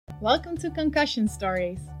Welcome to Concussion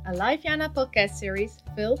Stories, a Life Jana podcast series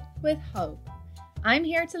filled with hope. I'm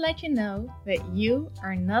here to let you know that you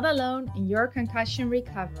are not alone in your concussion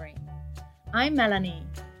recovery. I'm Melanie,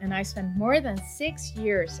 and I spent more than 6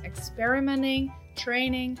 years experimenting,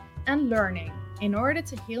 training, and learning in order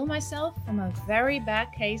to heal myself from a very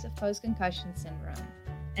bad case of post-concussion syndrome.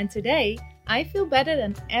 And today, I feel better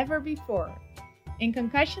than ever before. In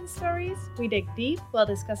Concussion Stories, we dig deep while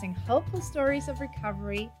discussing hopeful stories of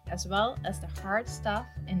recovery as well as the hard stuff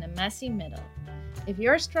in the messy middle. If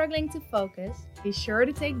you're struggling to focus, be sure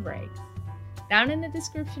to take breaks. Down in the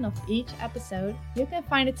description of each episode, you can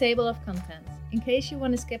find a table of contents in case you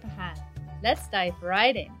want to skip ahead. Let's dive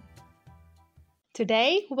right in.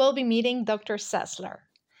 Today, we'll be meeting Dr. Sessler.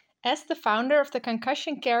 As the founder of the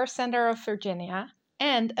Concussion Care Center of Virginia,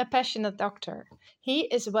 and a passionate doctor, he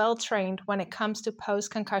is well trained when it comes to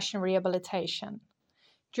post-concussion rehabilitation.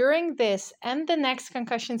 During this and the next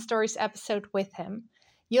Concussion Stories episode with him,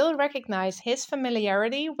 you'll recognize his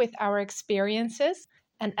familiarity with our experiences,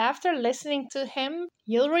 and after listening to him,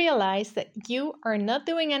 you'll realize that you are not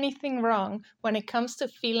doing anything wrong when it comes to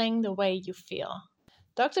feeling the way you feel.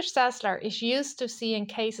 Dr. Sessler is used to seeing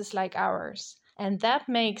cases like ours, and that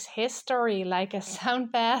makes his story like a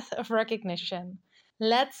sound bath of recognition.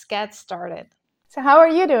 Let's get started. So how are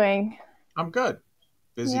you doing? I'm good.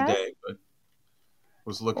 Busy day, but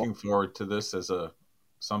was looking forward to this as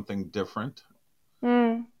something different.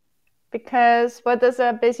 Because what does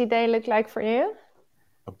a busy day look like for you?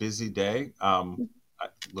 A busy day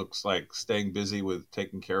looks like staying busy with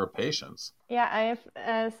taking care of patients. Yeah, I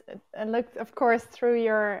have looked, of course, through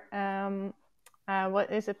your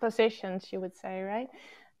what is it, positions, you would say, right?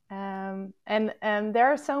 And there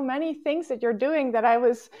are so many things that you're doing that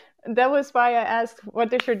was why I asked, what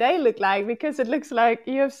does your day look like? Because it looks like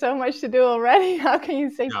you have so much to do already. How can you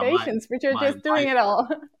say patience, but you're just doing it all?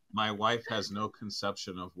 My wife has no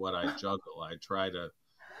conception of what I juggle. I try to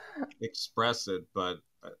express it, but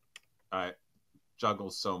I juggle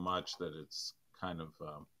so much that it's kind of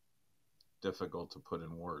difficult to put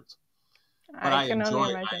in words. But I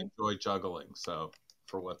enjoy juggling, so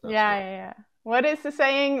for what that's worth. Yeah. What is the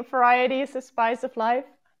saying? Variety is the spice of life.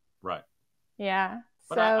 Right. Yeah.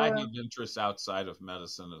 But I have interests outside of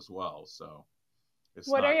medicine as well. So,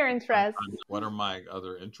 what are your interests? What are my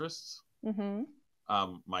other interests? Mm-hmm.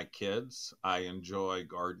 My kids. I enjoy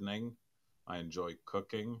gardening. I enjoy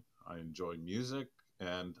cooking. I enjoy music,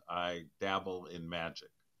 and I dabble in magic.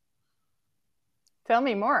 Tell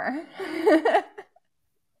me more.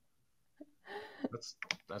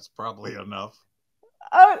 That's probably enough.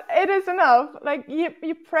 Oh, it is enough. Like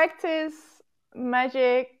you practice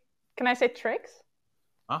magic. Can I say tricks?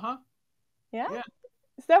 Uh-huh. Yeah?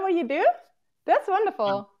 Is that what you do? That's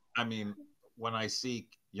wonderful. I mean, when I see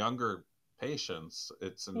younger patients,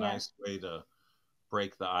 it's a nice way to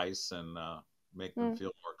break the ice and make them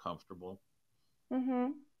feel more comfortable.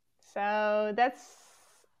 Mm-hmm. So that's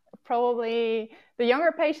probably, the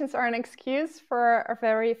younger patients are an excuse for a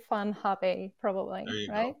very fun hobby, probably. There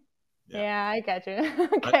you right? Go. Yeah, I get you.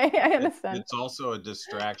 Okay, I understand. It's also a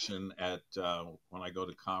distraction at when I go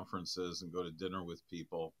to conferences and go to dinner with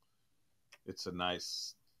people. It's a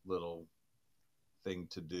nice little thing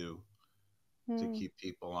to do to keep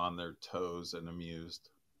people on their toes and amused.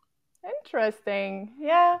 Interesting.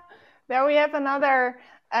 Yeah. There we have another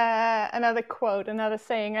quote, another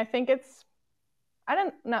saying. I think it's, I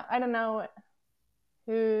don't know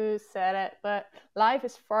who said it, but life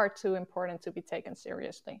is far too important to be taken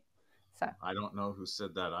seriously. So I don't know who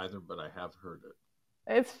said that either, but I have heard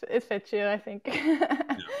it. It fits you, I think.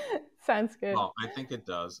 Yeah. Sounds good. Well, I think it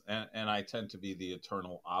does, and I tend to be the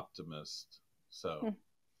eternal optimist. So,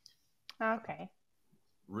 okay,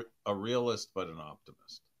 a realist but an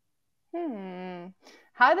optimist.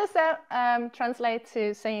 How does that translate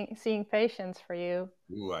to seeing patients for you?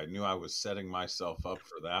 Ooh, I knew I was setting myself up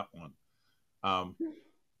for that one.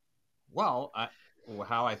 Well,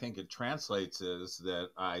 how I think it translates is that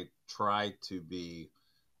I try to be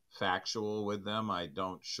factual with them. I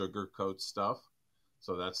don't sugarcoat stuff.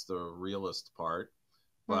 So that's the realist part.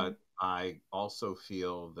 But I also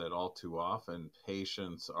feel that all too often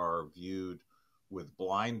patients are viewed with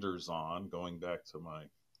blinders on, going back to my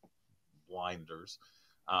blinders,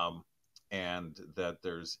 and that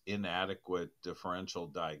there's inadequate differential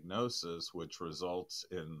diagnosis, which results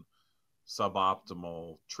in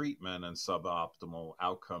suboptimal treatment and suboptimal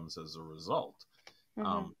outcomes as a result.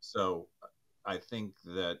 So I think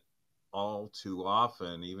that all too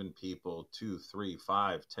often, even people 2, 3,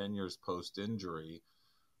 5, 10 years post-injury,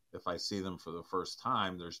 if I see them for the first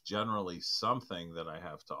time, there's generally something that I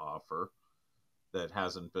have to offer. that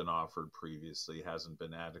hasn't been offered previously, hasn't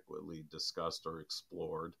been adequately discussed or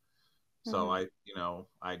explored. So I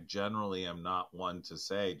generally am not one to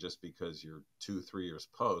say just because you're 2-3 years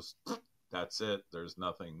post, that's it. There's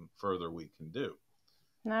nothing further we can do.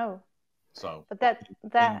 No. So, but that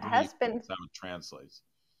brief, has been, that's how it translates.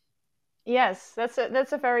 yes, that's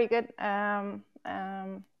a very good,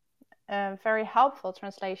 very helpful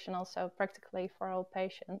translation, also practically for all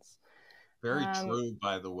patients. Very true,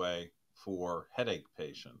 by the way, for headache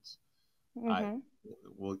patients.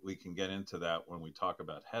 We can get into that when we talk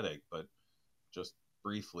about headache, but just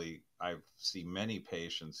briefly, I've seen many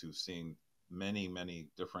patients who've seen many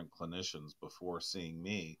different clinicians before seeing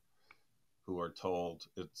me, who are told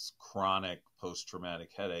it's chronic post-traumatic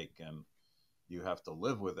headache and you have to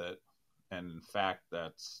live with it. And in fact,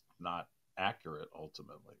 that's not accurate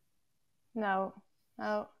ultimately. No.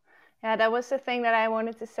 Yeah, that was the thing that I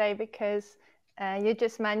wanted to say, because you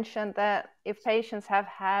just mentioned that if patients have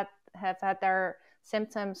had their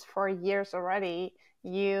symptoms for years already,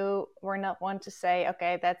 you were not one to say,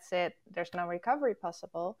 okay, that's it, there's no recovery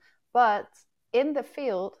possible. But in the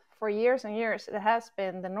field for years and years, it has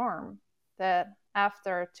been the norm that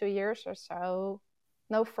after 2 years or so,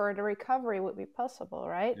 no further recovery would be possible,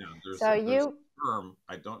 right? Yeah, there's a term,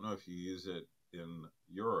 I don't know if you use it in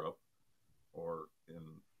Europe or in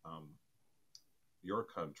your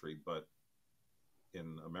country, but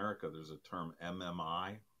in America, there's a term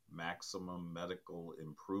MMI, Maximum Medical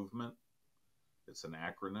Improvement. It's an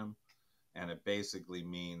acronym, and it basically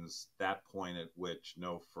means that point at which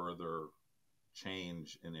no further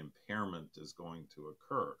change in impairment is going to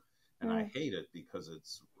occur. And I hate it because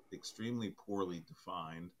it's extremely poorly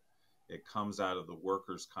defined. It comes out of the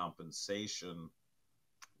workers' compensation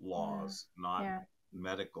laws, not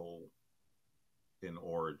medical in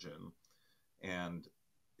origin. And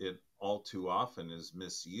it all too often is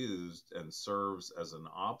misused and serves as an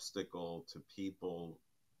obstacle to people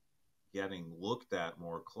getting looked at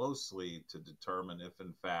more closely to determine if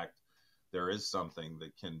in fact there is something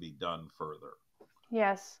that can be done further.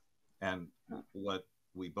 Yes. And what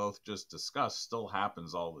we both just discussed still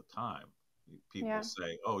happens all the time. People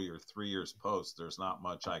say, oh, you're 3 years post, there's not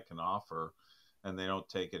much I can offer, and they don't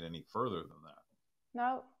take it any further than that.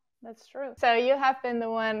 No, that's true. So you have been the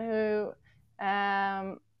one who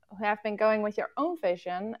have been going with your own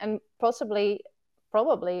vision, and probably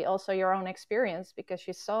also your own experience, because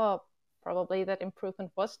you saw probably that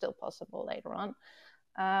improvement was still possible later on.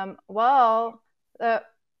 While a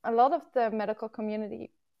lot of the medical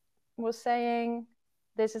community was saying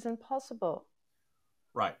this is impossible.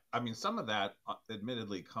 Right. I mean, some of that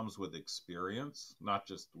admittedly comes with experience, not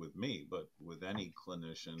just with me, but with any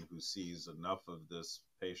clinician who sees enough of this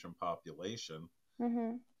patient population.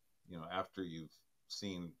 You know, after you've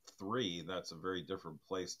seen 3, that's a very different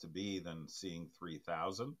place to be than seeing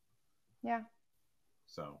 3,000. Yeah.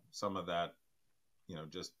 So some of that,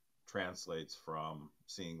 just translates from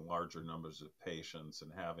seeing larger numbers of patients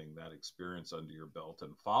and having that experience under your belt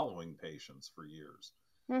and following patients for years.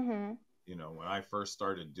 When I first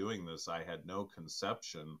started doing this, I had no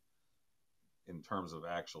conception in terms of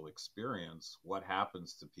actual experience what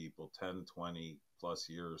happens to people 10, 20 plus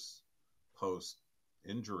years post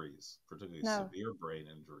injuries, particularly severe brain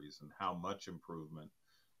injuries, and how much improvement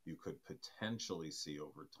you could potentially see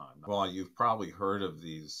over time. Well, you've probably heard of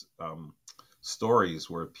these stories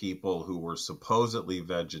where people who were supposedly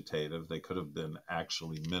vegetative, they could have been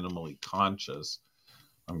actually minimally conscious.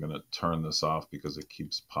 I'm going to turn this off because it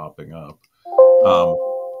keeps popping up.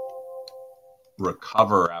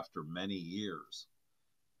 Recover after many years.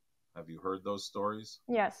 Have you heard those stories?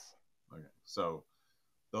 Yes. Okay. So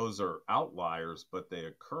those are outliers, but they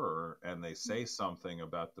occur, and they say something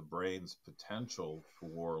about the brain's potential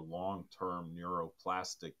for long-term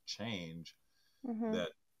neuroplastic change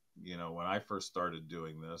that, when I first started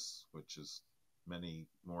doing this, which is many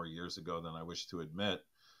more years ago than I wish to admit,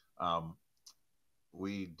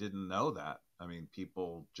 we didn't know that. I mean,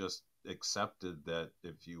 people just accepted that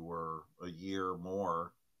if you were a year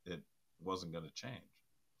more, it wasn't going to change.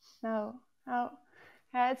 No.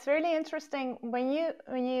 It's really interesting when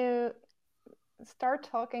you start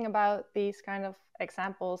talking about these kind of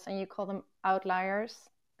examples and you call them outliers.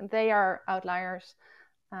 They are outliers,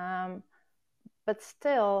 but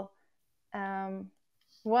still,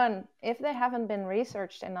 one, if they haven't been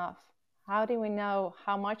researched enough, how do we know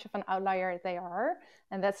how much of an outlier they are?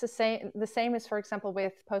 And that's the same as, for example,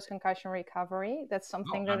 with post-concussion recovery. That's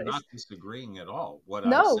something I'm not disagreeing at all. What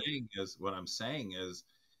I'm saying is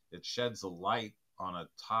it sheds a light on a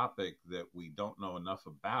topic that we don't know enough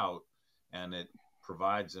about, and it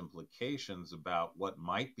provides implications about what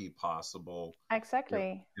might be possible.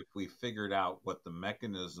 Exactly. If we figured out what the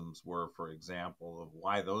mechanisms were, for example, of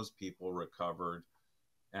why those people recovered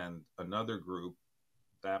and another group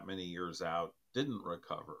that many years out didn't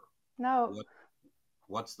recover. No.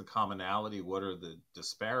 What's the commonality? What are the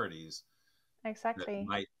disparities exactly that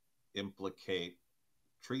might implicate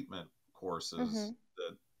treatment courses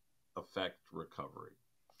that affect recovery?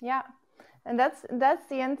 Yeah, and that's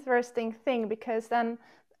the interesting thing, because then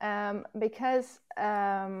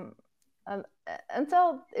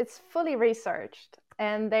until it's fully researched,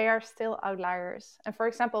 and they are still outliers. And for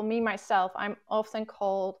example, me myself, I'm often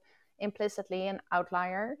called implicitly an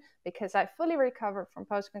outlier because I fully recovered from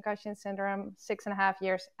post-concussion syndrome 6.5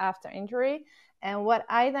 years after injury. And what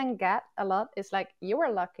I then get a lot is like, you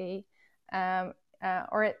were lucky, or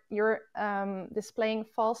you're displaying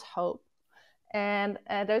false hope. And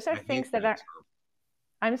those are things that are...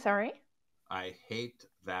 I'm sorry? I hate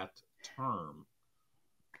that term.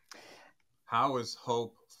 How is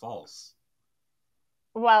hope false?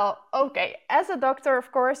 Well, okay. As a doctor, of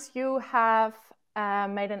course, you have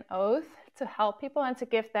made an oath to help people and to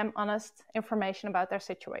give them honest information about their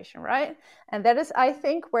situation, right? And that is, I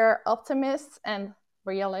think, where optimists and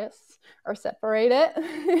realists are separated.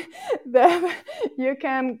 That you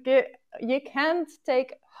can't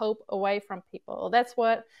take hope away from people. That's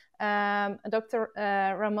what Dr.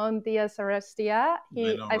 Ramon Diaz-Arestia,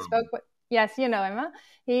 I spoke with. Yes, you know him. Huh?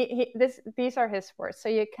 These are his words. So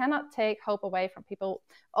you cannot take hope away from people.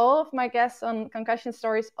 All of my guests on Concussion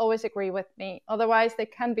Stories always agree with me. Otherwise, they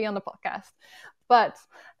can't be on the podcast. But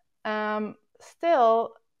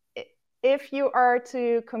still, if you are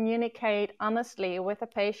to communicate honestly with a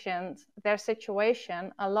patient, their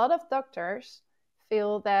situation, a lot of doctors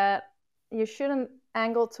feel that you shouldn't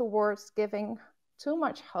angle towards giving too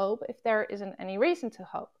much hope if there isn't any reason to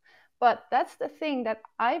hope. But that's the thing that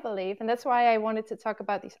I believe, and that's why I wanted to talk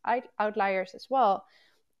about these outliers as well.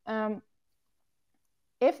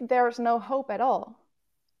 If there's no hope at all,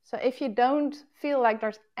 so if you don't feel like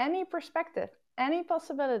there's any perspective, any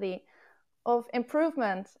possibility of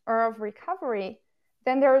improvement or of recovery,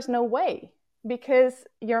 then there is no way, because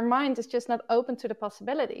your mind is just not open to the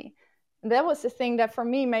possibility. And that was the thing that for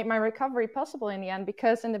me made my recovery possible in the end,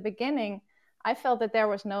 because in the beginning, I felt that there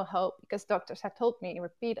was no hope because doctors had told me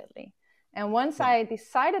repeatedly. And once I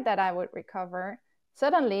decided that I would recover,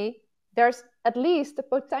 suddenly there's at least the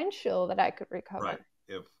potential that I could recover. Right.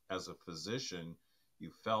 If as a physician,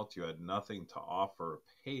 you felt you had nothing to offer a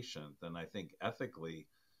patient, then I think ethically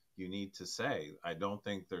you need to say, I don't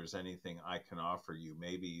think there's anything I can offer you.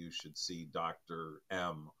 Maybe you should see Dr.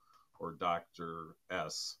 M or Dr.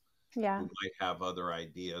 S, who might have other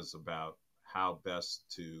ideas about how best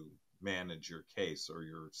to manage your case or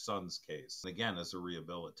your son's case. And again, as a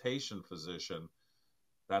rehabilitation physician,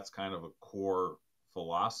 that's kind of a core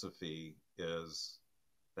philosophy, is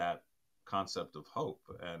that concept of hope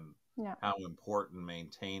and how important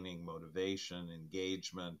maintaining motivation,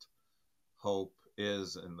 engagement, hope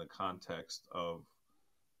is in the context of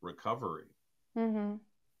recovery.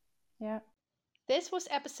 Yeah. This was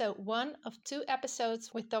episode 1 of 2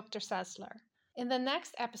 episodes with Dr. Sassler. In the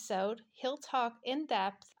next episode, he'll talk in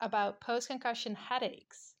depth about post-concussion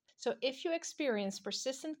headaches. So if you experience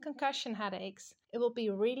persistent concussion headaches, it will be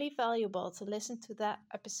really valuable to listen to that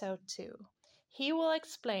episode too. He will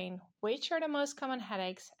explain which are the most common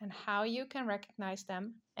headaches and how you can recognize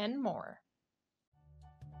them, and more.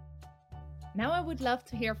 Now I would love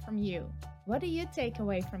to hear from you. What do you take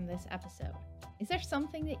away from this episode? Is there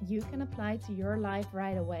something that you can apply to your life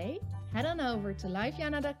right away? Head on over to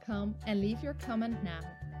lifejana.com and leave your comment now.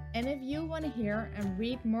 And if you want to hear and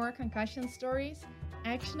read more concussion stories,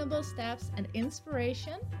 actionable steps, and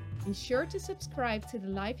inspiration, be sure to subscribe to the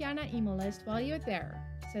LifeJana email list while you're there,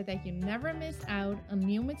 so that you never miss out on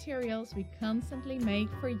new materials we constantly make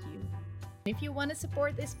for you. If you want to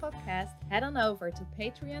support this podcast, head on over to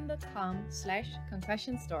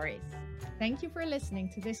patreon.com/concussion stories. Thank you for listening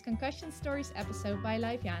to this Concussion Stories episode by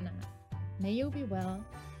LifeJana. May you be well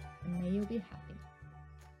and may you be happy.